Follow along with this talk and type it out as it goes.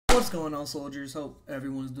What's going on, soldiers? Hope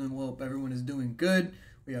everyone's doing well. Hope everyone is doing good.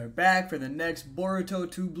 We are back for the next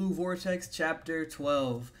Boruto 2 Blue Vortex Chapter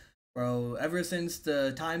 12. Bro, ever since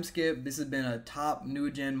the time skip, this has been a top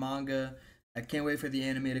new gen manga. I can't wait for the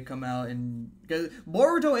anime to come out, and because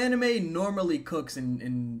Boruto anime normally cooks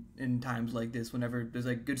in times like this whenever there's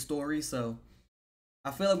like good stories. So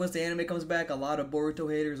I feel like once the anime comes back, a lot of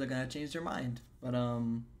Boruto haters are gonna change their mind. But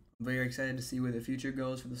I'm very excited to see where the future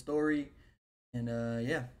goes for the story. And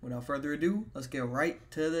yeah, without further ado, let's get right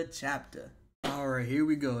to the chapter. Alright, here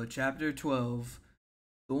we go. Chapter 12.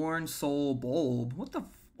 Thorn Soul Bulb. What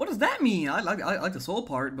does that mean? I like the soul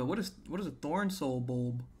part, but what is a Thorn Soul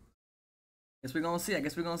Bulb? Guess we're gonna see. I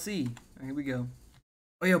guess we're gonna see. Right, here we go.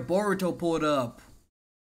 Oh yeah, Boruto pulled up.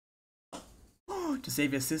 To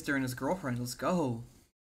save his sister and his girlfriend. Let's go.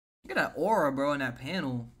 Look at that aura, bro, in that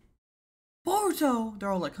panel. Boruto!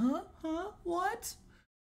 They're all like, huh? Huh? What?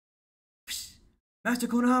 Master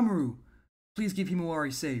Konohamaru, please keep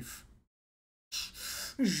Himawari safe.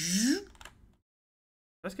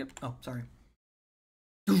 Let's skip. Oh, sorry.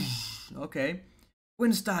 Okay.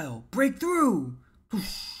 Wind style, break through.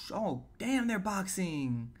 Oh, damn, they're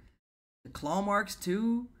boxing. The claw marks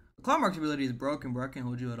too. The claw marks ability is broken, bro. I can't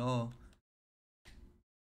hold you at all.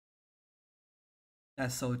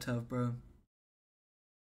 That's so tough, bro.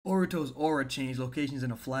 Boruto's aura changed locations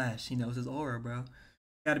in a flash. He knows his aura, bro.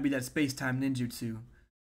 Gotta be that space-time ninjutsu.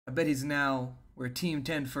 I bet he's now where Team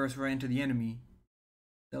 10 first ran into the enemy.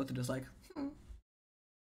 They're just like,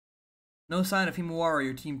 No sign of Himawari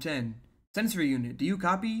or Team 10. Sensory unit, do you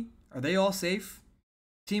copy? Are they all safe?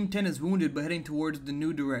 Team 10 is wounded but heading towards the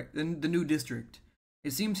new district.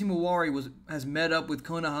 It seems Himawari has met up with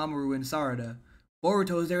Konohamaru and Sarada.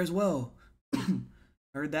 Boruto is there as well.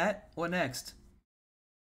 Heard that? What next?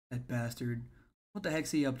 That bastard. What the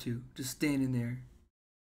heck's he up to? Just standing there.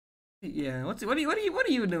 Yeah, what are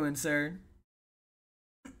you doing, sir?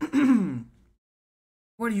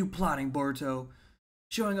 What are you plotting, Boruto?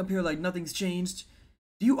 Showing up here like nothing's changed?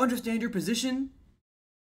 Do you understand your position?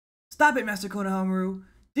 Stop it, Master Konohamaru.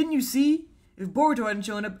 Didn't you see? If Boruto hadn't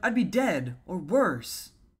shown up, I'd be dead, or worse.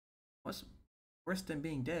 What's worse than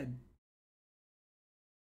being dead?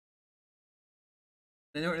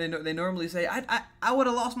 They normally say, I would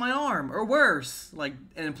have lost my arm, or worse, like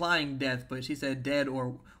implying death, but she said dead,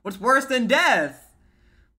 or what's worse than death?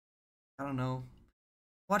 I don't know.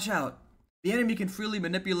 Watch out. The enemy can freely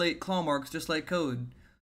manipulate claw marks just like Code.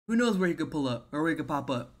 Who knows where he could pull up, or where he could pop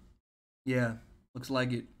up. Yeah, looks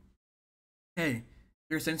like it. Hey,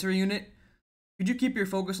 your sensory unit? Could you keep your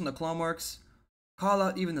focus on the claw marks? Call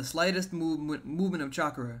out even the slightest movement of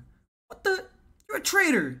chakra. What the? You're a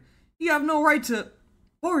traitor! You have no right to...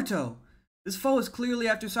 Boruto! This foe is clearly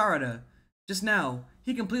after Sarada. Just now,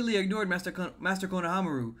 he completely ignored Master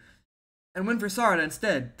Konohamaru and went for Sarada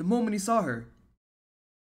instead, the moment he saw her.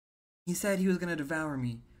 He said he was gonna devour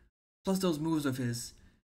me. Plus those moves of his.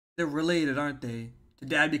 They're related, aren't they? To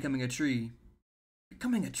Dad becoming a tree.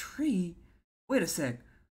 Becoming a tree? Wait a sec.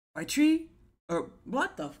 By tree? Or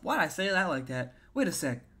what the... Why'd I say that like that? Wait a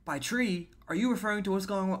sec. By tree? Are you referring to what's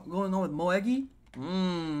going on with Moegi?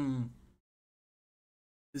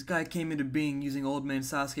 This guy came into being using Old Man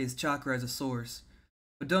Sasuke's chakra as a source.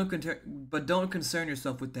 But don't concern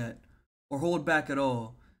yourself with that, or hold back at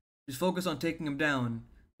all. Just focus on taking him down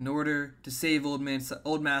in order to save Old Man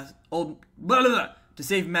Sasuke.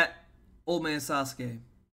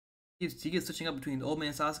 He gets switching up between Old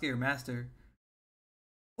Man Sasuke or Master.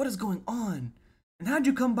 What is going on? And how'd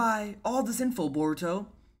you come by all this info, Boruto?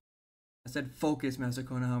 I said focus, Master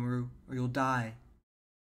Konohamaru, or you'll die.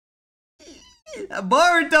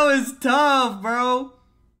 Boruto is tough, bro.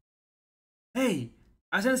 Hey,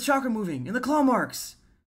 I said it's chakra moving in the claw marks.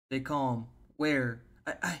 Stay calm. Where?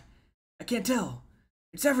 I can't tell.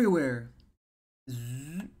 It's everywhere.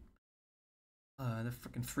 The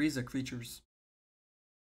freaking Frieza creatures.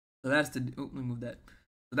 So that's the. Oh, let me move that.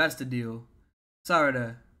 So that's the deal.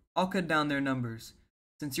 Sarada, I'll cut down their numbers.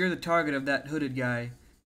 Since you're the target of that hooded guy,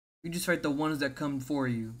 you just fight the ones that come for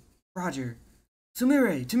you. Roger.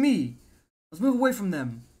 Sumire, to me. Let's move away from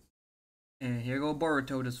them. And here go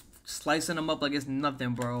Boruto, just slicing them up like it's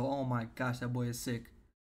nothing, bro. Oh my gosh, that boy is sick.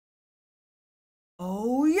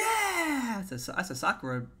 Oh yeah! That's a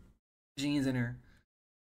Sakura genes in her.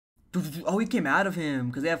 Oh, he came out of him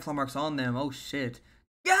because they have claw marks on them. Oh shit.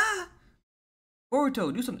 Yeah!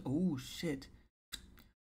 Boruto, do something. Oh shit.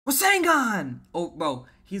 Rasengan! Oh, bro,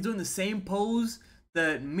 he's doing the same pose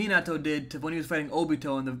that Minato did to when he was fighting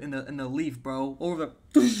Obito in the leaf, bro. Over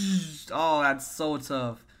the oh, that's so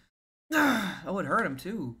tough. That would hurt him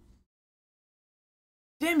too.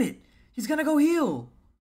 Damn it! He's gonna go heal.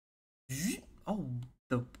 Oh,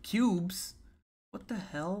 The cubes? What the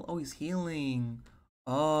hell? Oh, he's healing.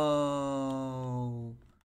 Oh.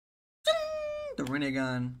 The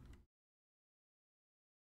Rinnegan.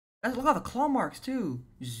 Look at all the claw marks too.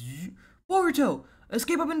 Boruto,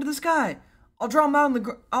 escape up into the sky. I'll draw him out on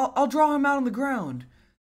the I'll draw him out on the ground.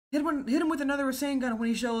 Hit him with another Rasengan when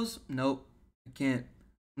he shows. Nope, I can't.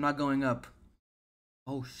 I'm not going up.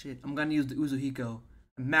 Oh shit! I'm gonna use the Uzuhiko.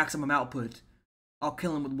 Maximum output. I'll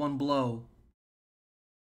kill him with one blow.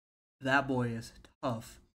 That boy is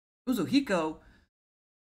tough. Uzuhiko,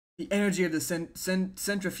 the energy of the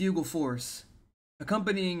centrifugal force,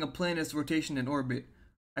 accompanying a planet's rotation in orbit.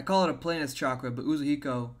 I call it a planet's chakra, but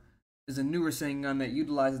Uzuhiko is a newer Rasengan that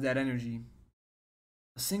utilizes that energy.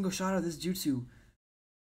 A single shot of this jutsu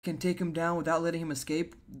can take him down without letting him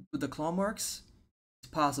escape with the claw marks? It's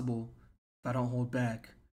possible if I don't hold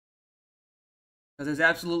back. Because there's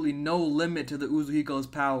absolutely no limit to the Uzuhiko's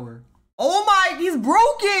power. Oh my, he's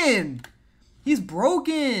broken! He's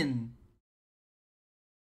broken!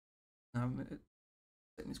 Okay,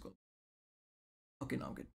 no,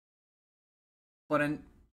 I'm good. But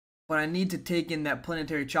I need to take in that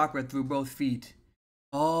planetary chakra through both feet.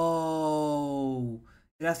 Oh,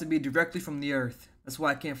 it has to be directly from the earth. That's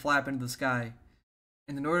why I can't fly up into the sky.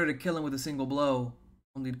 And in order to kill him with a single blow,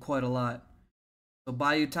 I'll need quite a lot. So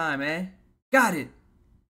buy you time, eh? Got it!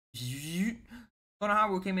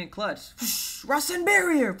 Konohamaru came in clutch. Rasen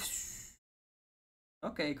barrier!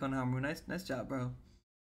 Okay, Konohamaru, nice job, bro.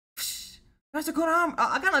 Master Konohamaru,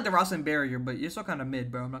 I kinda like the Rasen barrier, but you're still kinda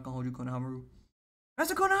mid, bro. I'm not gonna hold you, Konohamaru.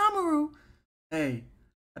 Master Konohamaru! Hey,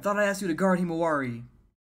 I thought I asked you to guard Himawari.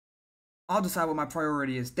 I'll decide what my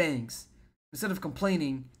priority is, thanks. Instead of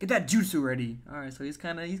complaining, get that jutsu ready. Alright, so he's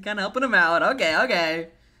kinda helping him out.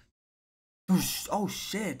 Okay. Oh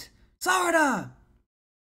shit. Sarada!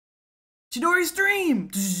 Chidori stream!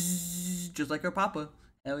 Just like her papa.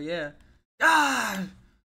 Hell yeah. Ah!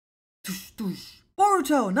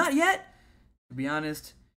 Boruto, not yet! To be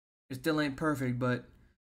honest, it still ain't perfect, but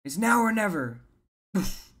it's now or never.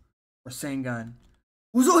 Or Sengan.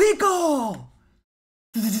 Uzuhiko!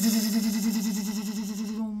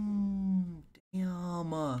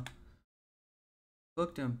 Damn.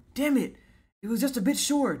 Booked him. Damn it! It was just a bit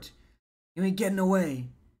short. You ain't getting away.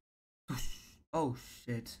 Oh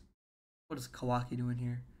shit. What is Kawaki doing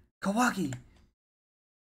here? Kawaki!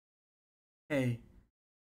 Hey.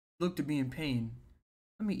 Look to be in pain.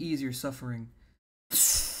 Let me ease your suffering.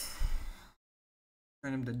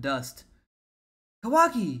 Turn him to dust.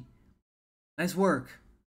 Kawaki! Nice work.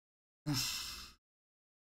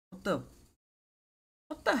 What the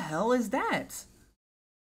hell is that?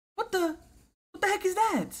 What the heck is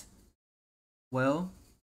that? Well,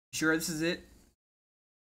 sure this is it?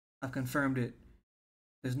 I've confirmed it.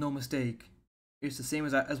 There's no mistake. It's the same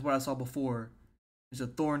as what I saw before. There's a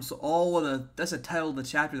thorn soul. Oh, that's the title of the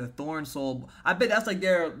chapter. The thorn soul. I bet that's like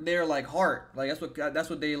their like heart. Like that's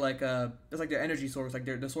what they like. That's like their energy source. Like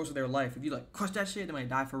the source of their life. If you like crush that shit, they might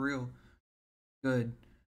die for real. Good.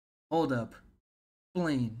 Hold up.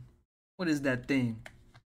 Explain. What is that thing?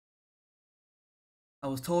 I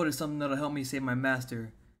was told it's something that'll help me save my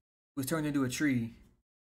master, who was turned into a tree.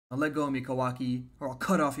 Now let go of me, Kawaki, or I'll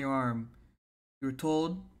cut off your arm. You were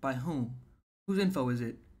told? By whom? Whose info is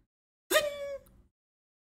it?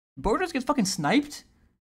 Boruto gets fucking sniped?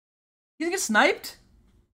 He gets sniped?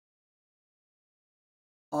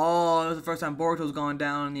 Oh, that was the first time Boruto's gone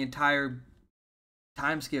down in the entire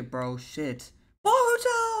time skip, bro. Shit.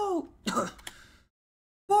 Boruto!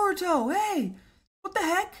 Boruto, hey! What the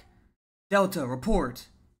heck? Delta, report.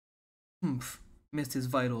 Humph, missed his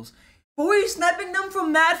vitals. But were you sniping them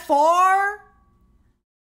from that far?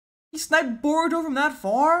 He sniped Boruto from that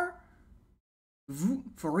far?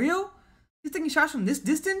 For real? He's taking shots from this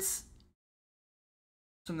distance?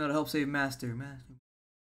 Something that'll help save Master.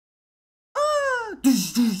 Ah!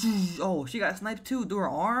 Oh, she got sniped too. Through her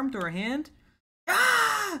arm, through her hand.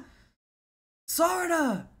 Ah!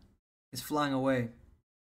 Sarada! It's flying away.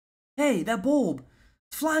 Hey, that bulb!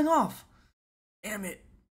 It's flying off! Damn it.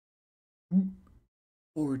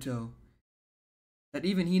 Boruto. That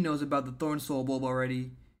even he knows about the Thorn Soul bulb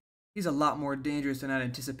already. He's a lot more dangerous than I'd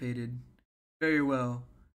anticipated. Very well.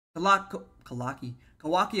 Kawaki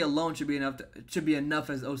alone should be enough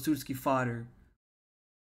as Otsutsuki fodder.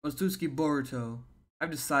 Otsutsuki Boruto,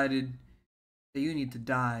 I've decided that you need to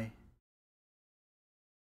die.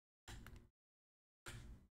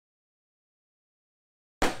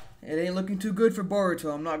 It ain't looking too good for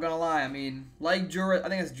Boruto, I'm not gonna lie. I mean, like JURA, I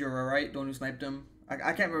think it's JURA, right? The one who sniped him. I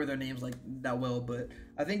can't remember their names like that well, but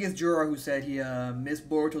I think it's JURA who said he missed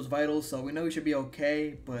Boruto's vitals, so we know he should be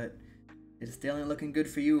okay, but It's still ain't looking good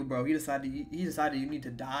for you, bro. He decided you need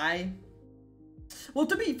to die. Well,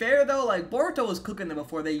 to be fair though, like Boruto was cooking them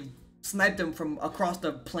before they sniped him from across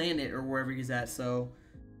the planet or wherever he's at. So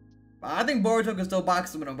I think Boruto can still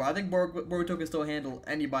box him, bro. I think Boruto can still handle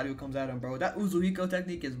anybody who comes at him, bro. That Uzuhiko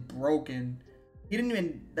technique is broken. He didn't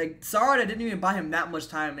even like Sarada didn't even buy him that much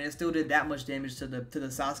time, and it still did that much damage to the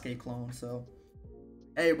Sasuke clone. So,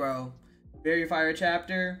 hey, bro, very fire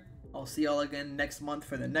chapter. I'll see y'all again next month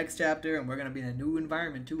for the next chapter, and we're gonna be in a new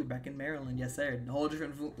environment too. We're back in Maryland, yes sir. A whole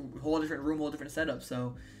different room, whole different setup.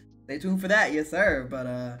 So, stay tuned for that, yes sir. But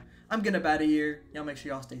I'm getting up out of here. Y'all make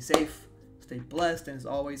sure y'all stay safe. Stay blessed, and as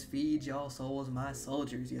always, feed y'all souls, my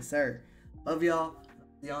soldiers. Yes, sir. Love y'all.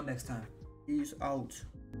 See y'all next time. Peace out.